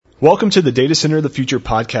Welcome to the Data Center of the Future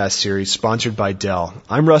podcast series sponsored by Dell.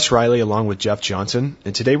 I'm Russ Riley along with Jeff Johnson,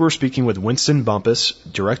 and today we're speaking with Winston Bumpus,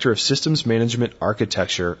 Director of Systems Management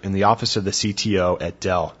Architecture in the Office of the CTO at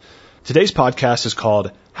Dell. Today's podcast is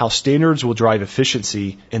called How Standards Will Drive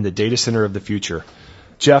Efficiency in the Data Center of the Future.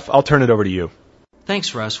 Jeff, I'll turn it over to you.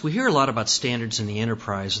 Thanks, Russ. We hear a lot about standards in the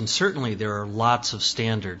enterprise, and certainly there are lots of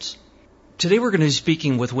standards. Today we're going to be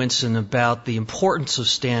speaking with Winston about the importance of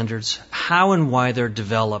standards, how and why they're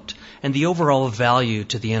developed, and the overall value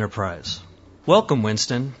to the enterprise. Welcome,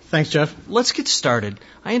 Winston. Thanks, Jeff. Let's get started.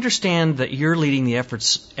 I understand that you're leading the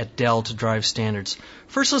efforts at Dell to drive standards.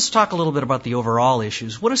 First, let's talk a little bit about the overall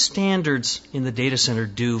issues. What do standards in the data center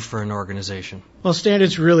do for an organization? Well,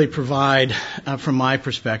 standards really provide, from my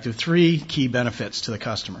perspective, three key benefits to the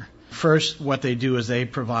customer. First, what they do is they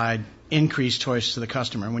provide increased choice to the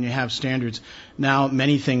customer. When you have standards, now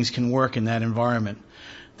many things can work in that environment.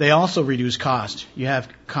 They also reduce cost. You have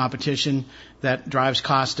competition that drives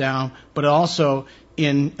costs down, but also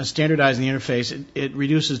in standardizing the interface, it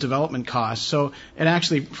reduces development costs. So it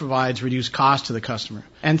actually provides reduced cost to the customer.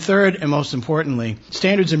 And third, and most importantly,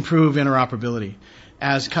 standards improve interoperability.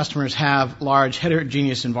 As customers have large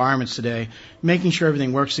heterogeneous environments today, making sure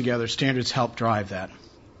everything works together, standards help drive that.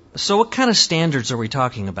 So what kind of standards are we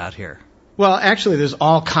talking about here? Well, actually, there's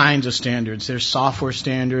all kinds of standards. There's software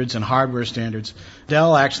standards and hardware standards.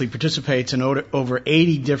 Dell actually participates in over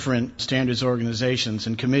 80 different standards organizations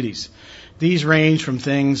and committees. These range from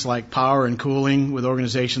things like power and cooling with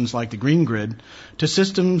organizations like the Green Grid to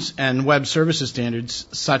systems and web services standards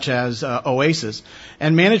such as OASIS.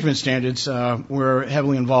 And management standards, we're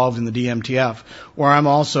heavily involved in the DMTF, where I'm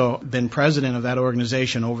also been president of that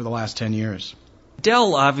organization over the last 10 years.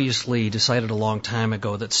 Dell obviously decided a long time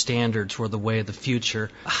ago that standards were the way of the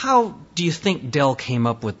future. How do you think Dell came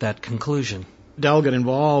up with that conclusion? Dell got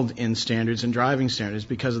involved in standards and driving standards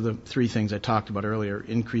because of the three things I talked about earlier: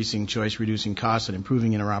 increasing choice, reducing costs, and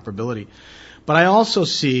improving interoperability. But I also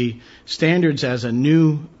see standards as a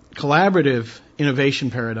new collaborative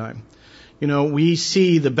innovation paradigm. You know, we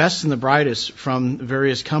see the best and the brightest from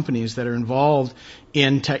various companies that are involved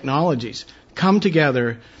in technologies come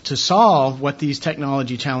together to solve what these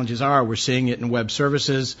technology challenges are. We're seeing it in web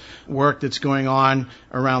services, work that's going on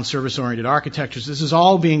around service-oriented architectures. This is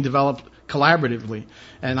all being developed collaboratively.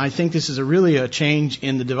 And I think this is really a change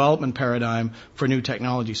in the development paradigm for new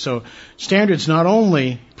technology. So standards not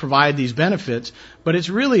only provide these benefits, but it's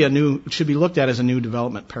really should be looked at as a new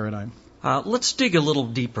development paradigm. Let's dig a little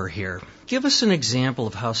deeper here. Give us an example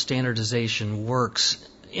of how standardization works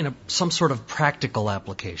in some sort of practical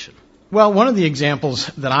application. Well, one of the examples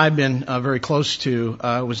that I've been very close to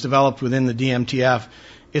was developed within the DMTF.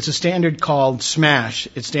 It's a standard called SMASH.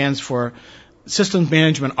 It stands for Systems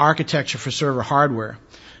Management Architecture for Server Hardware.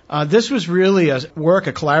 This was really a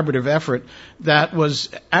collaborative effort that was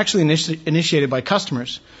actually initiated by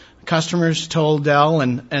customers. Customers told Dell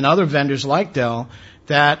and other vendors like Dell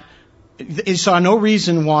that they saw no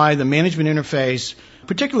reason why the management interface,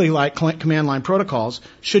 particularly like command line protocols,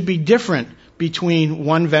 should be different between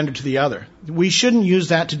one vendor to the other. We shouldn't use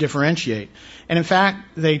that to differentiate. And in fact,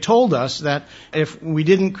 they told us that if we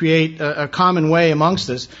didn't create a common way amongst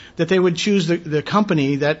us, that they would choose the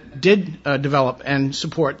company that did develop and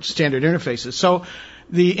support standard interfaces. So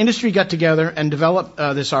the industry got together and developed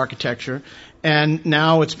this architecture, and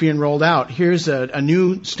now it's being rolled out. Here's a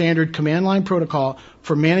new standard command line protocol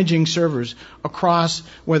for managing servers across,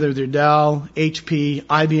 whether they're Dell, HP,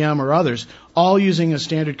 IBM, or others, all using a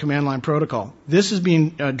standard command line protocol. This is being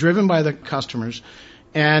driven by the customers,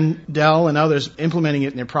 and Dell and others implementing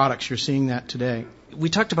it in their products. You're seeing that today. We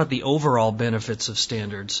talked about the overall benefits of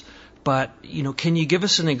standards, but can you give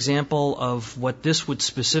us an example of what this would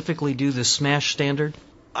specifically do, the SMASH standard?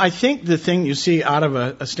 I think the thing you see out of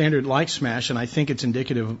a standard like SMASH, and I think it's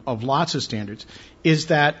indicative of lots of standards, is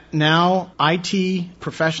that now IT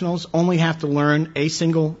professionals only have to learn a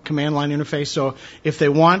single command line interface. So if they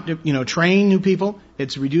want to, train new people,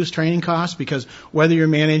 it's reduced training costs, because whether you're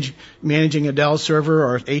managing a Dell server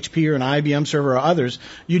or HP or an IBM server or others,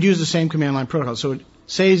 you'd use the same command line protocol. So it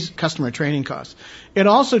saves customer training costs. It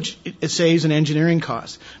also saves an engineering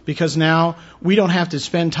cost, because now we don't have to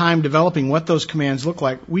spend time developing what those commands look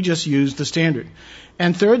like. We just use the standard.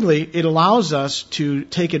 And thirdly, it allows us to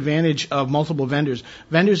take advantage of multiple vendors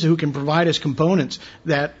who can provide us components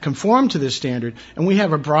that conform to this standard, and we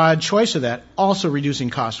have a broad choice of that, also reducing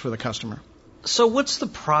costs for the customer. So what's the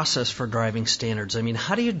process for driving standards? I mean,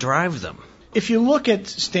 how do you drive them? If you look at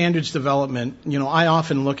standards development, I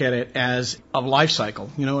often look at it as a life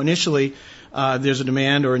cycle. Initially, there's a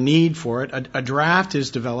demand or a need for it, a draft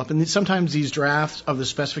is developed, and sometimes these drafts of the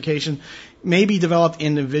specification may be developed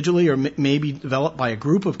individually or may be developed by a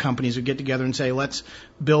group of companies who get together and say, let's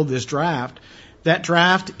build this draft. That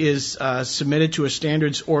draft is submitted to a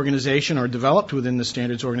standards organization or developed within the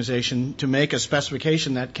standards organization to make a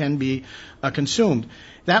specification that can be consumed.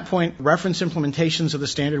 At that point, reference implementations of the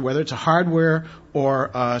standard, whether it's a hardware or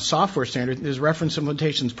a software standard, there's reference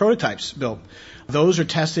implementations, prototypes built. Those are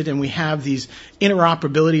tested, and we have these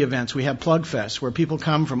interoperability events. We have Plugfest, where people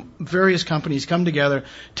come from various companies, come together,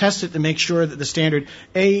 test it to make sure that the standard,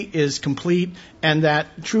 A, is complete and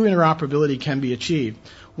that true interoperability can be achieved.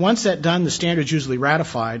 Once that's done, the standard's usually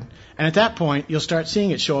ratified, and at that point, you'll start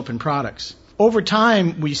seeing it show up in products. Over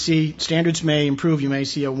time, we see standards may improve. You may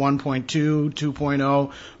see a 1.2,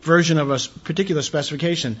 2.0 version of a particular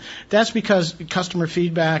specification. That's because customer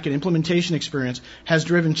feedback and implementation experience has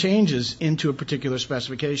driven changes into a particular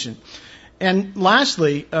specification. And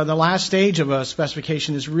lastly, the last stage of a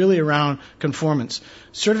specification is really around conformance.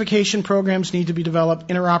 Certification programs need to be developed,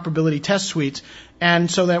 interoperability test suites, and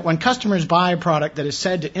so that when customers buy a product that is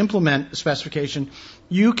said to implement a specification,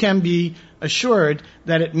 you can be assured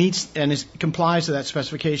that it meets and complies to that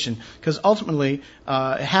specification. Because ultimately,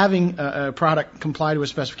 having a product comply to a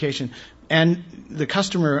specification and the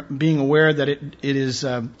customer being aware that it is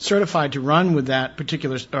certified to run with that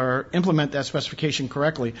particular or implement that specification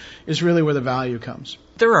correctly is really where the value comes.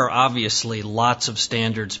 There are obviously lots of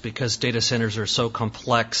standards because data centers are so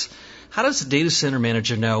complex. How does the data center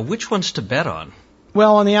manager know which ones to bet on?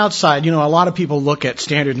 Well, on the outside, a lot of people look at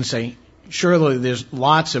standards and say, surely there's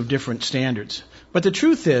lots of different standards. But the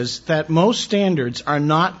truth is that most standards are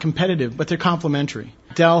not competitive, but they're complementary.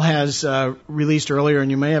 Dell has released earlier, and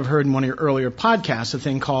you may have heard in one of your earlier podcasts, a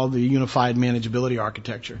thing called the Unified Manageability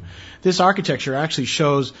Architecture. This architecture actually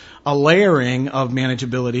shows a layering of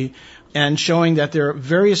manageability and showing that there are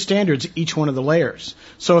various standards at each one of the layers.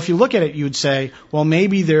 So if you look at it, you would say, well,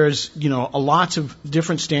 maybe there's, a lots of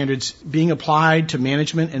different standards being applied to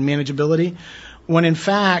management and manageability, when in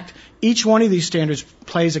fact, each one of these standards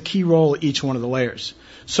plays a key role at each one of the layers.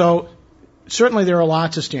 So certainly there are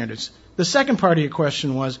lots of standards. The second part of your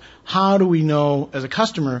question was, how do we know as a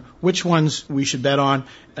customer which ones we should bet on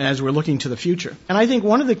as we're looking to the future? And I think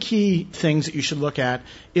one of the key things that you should look at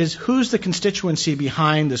is who's the constituency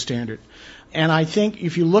behind the standard. And I think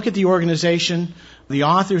if you look at the organization, the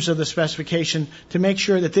authors of the specification, to make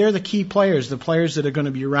sure that they're the key players, the players that are going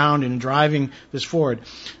to be around and driving this forward.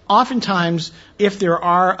 Oftentimes, if there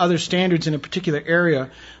are other standards in a particular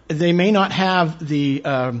area, they may not have the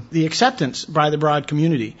acceptance by the broad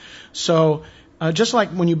community. So just like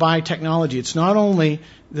when you buy technology, it's not only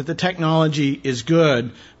that the technology is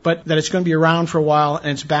good, but that it's going to be around for a while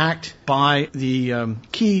and it's backed by the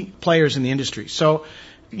key players in the industry. So,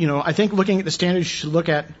 I think looking at the standards, you should look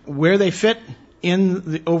at where they fit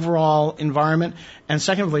in the overall environment, and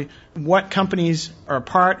secondly, what companies are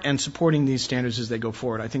part and supporting these standards as they go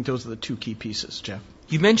forward. I think those are the two key pieces, Jeff.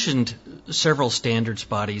 You mentioned several standards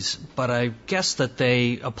bodies, but I guess that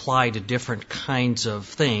they apply to different kinds of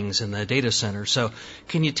things in the data center. So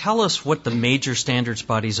can you tell us what the major standards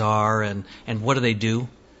bodies are and what do they do?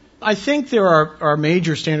 I think there are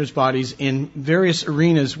major standards bodies in various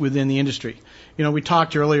arenas within the industry. We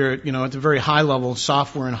talked earlier, at the very high level,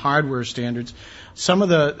 software and hardware standards. Some of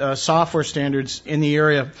the software standards in the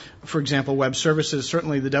area, for example, web services,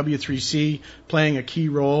 certainly the W3C playing a key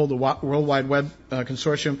role, the World Wide Web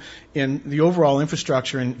Consortium in the overall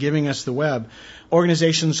infrastructure and giving us the web.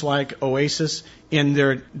 Organizations like OASIS in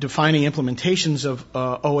their defining implementations of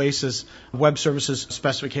OASIS web services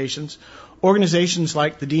specifications. Organizations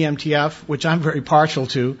like the DMTF, which I'm very partial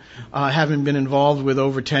to, having been involved with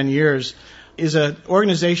over 10 years, is an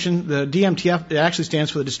organization, the DMTF, it actually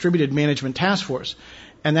stands for the Distributed Management Task Force.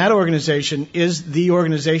 And that organization is the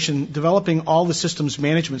organization developing all the systems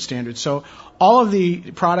management standards. So all of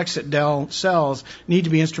the products that Dell sells need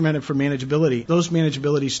to be instrumented for manageability. Those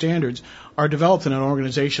manageability standards are developed in an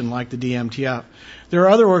organization like the DMTF. There are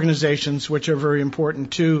other organizations which are very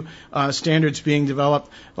important too, standards being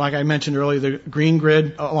developed, like I mentioned earlier, the Green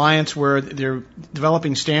Grid Alliance, where they're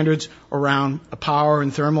developing standards around power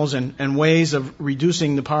and thermals and ways of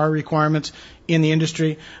reducing the power requirements in the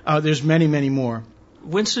industry. There's many, many more.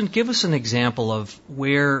 Winston, give us an example of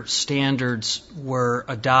where standards were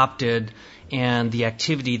adopted and the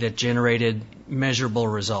activity that generated measurable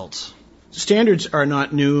results. Standards are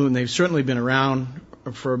not new, and they've certainly been around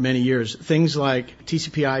for many years. Things like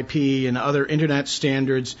TCP/IP and other internet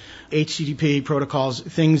standards, HTTP protocols,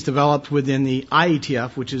 things developed within the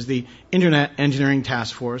IETF, which is the Internet Engineering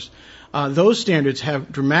Task Force. Those standards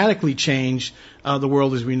have dramatically changed the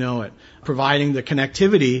world as we know it, providing the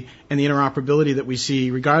connectivity and the interoperability that we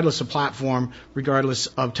see regardless of platform, regardless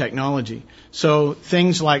of technology. So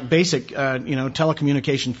things like basic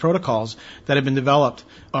telecommunications protocols that have been developed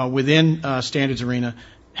within standards arena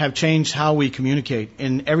have changed how we communicate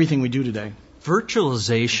in everything we do today.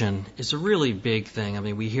 Virtualization is a really big thing. I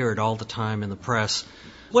mean, we hear it all the time in the press.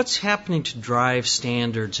 What's happening to drive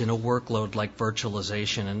standards in a workload like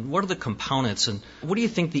virtualization, and what are the components, and what do you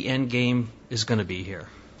think the end game is going to be here?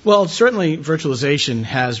 Well, certainly virtualization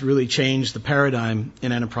has really changed the paradigm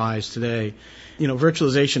in enterprise today.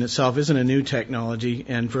 Virtualization itself isn't a new technology,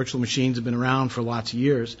 and virtual machines have been around for lots of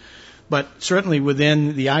years. But certainly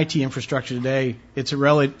within the IT infrastructure today, it's a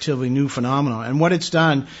relatively new phenomenon. And what it's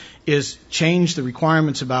done is change the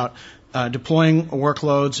requirements about deploying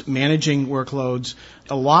workloads, managing workloads.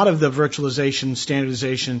 A lot of the virtualization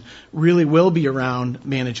standardization really will be around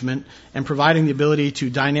management and providing the ability to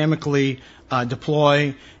dynamically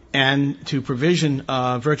deploy and to provision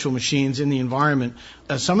virtual machines in the environment.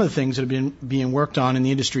 Some of the things that have been being worked on in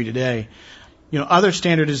the industry today. Other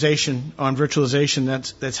standardization on virtualization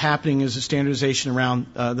that's happening is a standardization around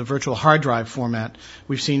the virtual hard drive format.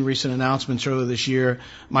 We've seen recent announcements earlier this year,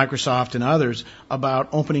 Microsoft and others, about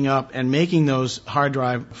opening up and making those hard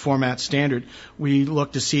drive formats standard. We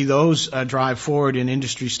look to see those drive forward in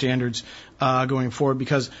industry standards going forward,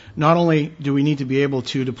 because not only do we need to be able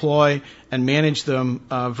to deploy and manage them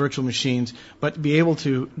virtual machines, but to be able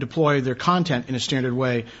to deploy their content in a standard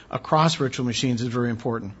way across virtual machines is very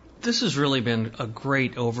important. This has really been a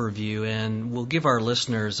great overview, and we'll give our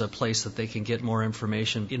listeners a place that they can get more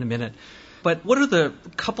information in a minute. But what are the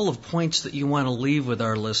couple of points that you want to leave with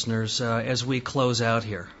our listeners as we close out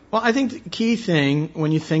here? Well, I think the key thing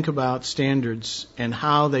when you think about standards and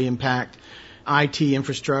how they impact IT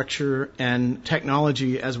infrastructure and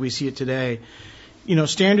technology as we see it today,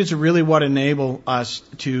 standards are really what enable us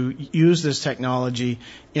to use this technology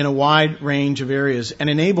in a wide range of areas and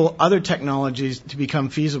enable other technologies to become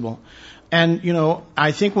feasible. And,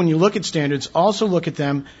 I think when you look at standards, also look at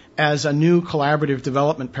them as a new collaborative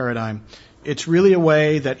development paradigm. It's really a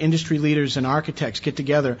way that industry leaders and architects get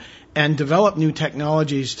together and develop new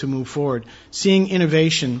technologies to move forward, seeing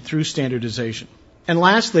innovation through standardization. And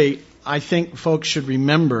lastly, I think folks should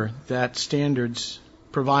remember that standards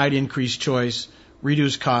provide increased choice,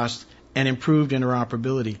 reduce cost, and improved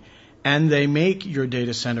interoperability. And they make your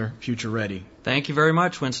data center future ready. Thank you very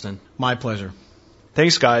much, Winston. My pleasure.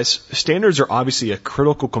 Thanks, guys. Standards are obviously a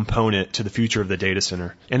critical component to the future of the data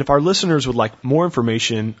center. And if our listeners would like more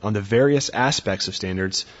information on the various aspects of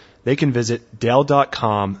standards, they can visit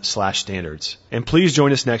dell.com/standards. And please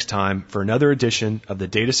join us next time for another edition of the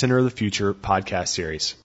Data Center of the Future podcast series.